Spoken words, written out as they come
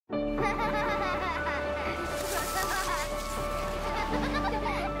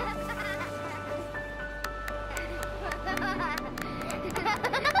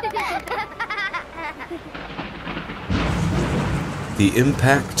The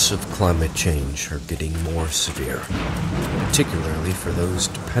impacts of climate change are getting more severe, particularly for those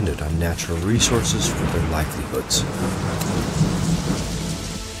dependent on natural resources for their livelihoods.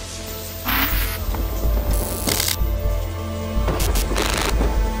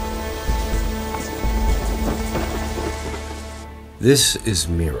 This is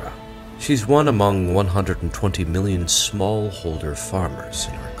Mira. She's one among 120 million smallholder farmers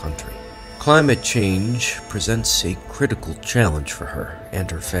in our country. Climate change presents a critical challenge for her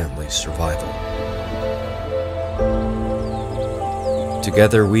and her family's survival.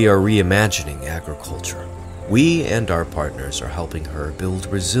 Together, we are reimagining agriculture. We and our partners are helping her build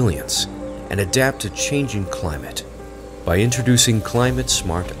resilience and adapt to changing climate by introducing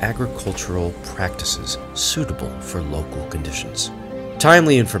climate-smart agricultural practices suitable for local conditions.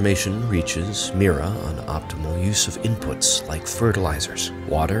 Timely information reaches Mira on optimal use of inputs like fertilizers,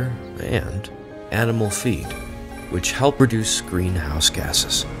 water, and animal feed, which help reduce greenhouse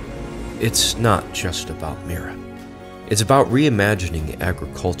gases. It's not just about Mira. It's about reimagining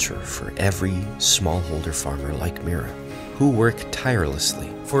agriculture for every smallholder farmer like Mira, who work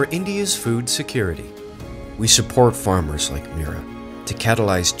tirelessly for India's food security. We support farmers like Mira to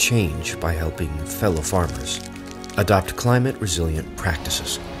catalyze change by helping fellow farmers adopt climate-resilient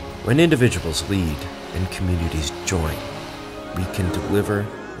practices. When individuals lead and communities join, we can deliver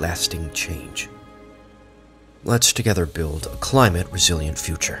lasting change. Let's together build a climate-resilient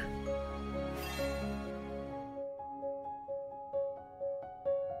future.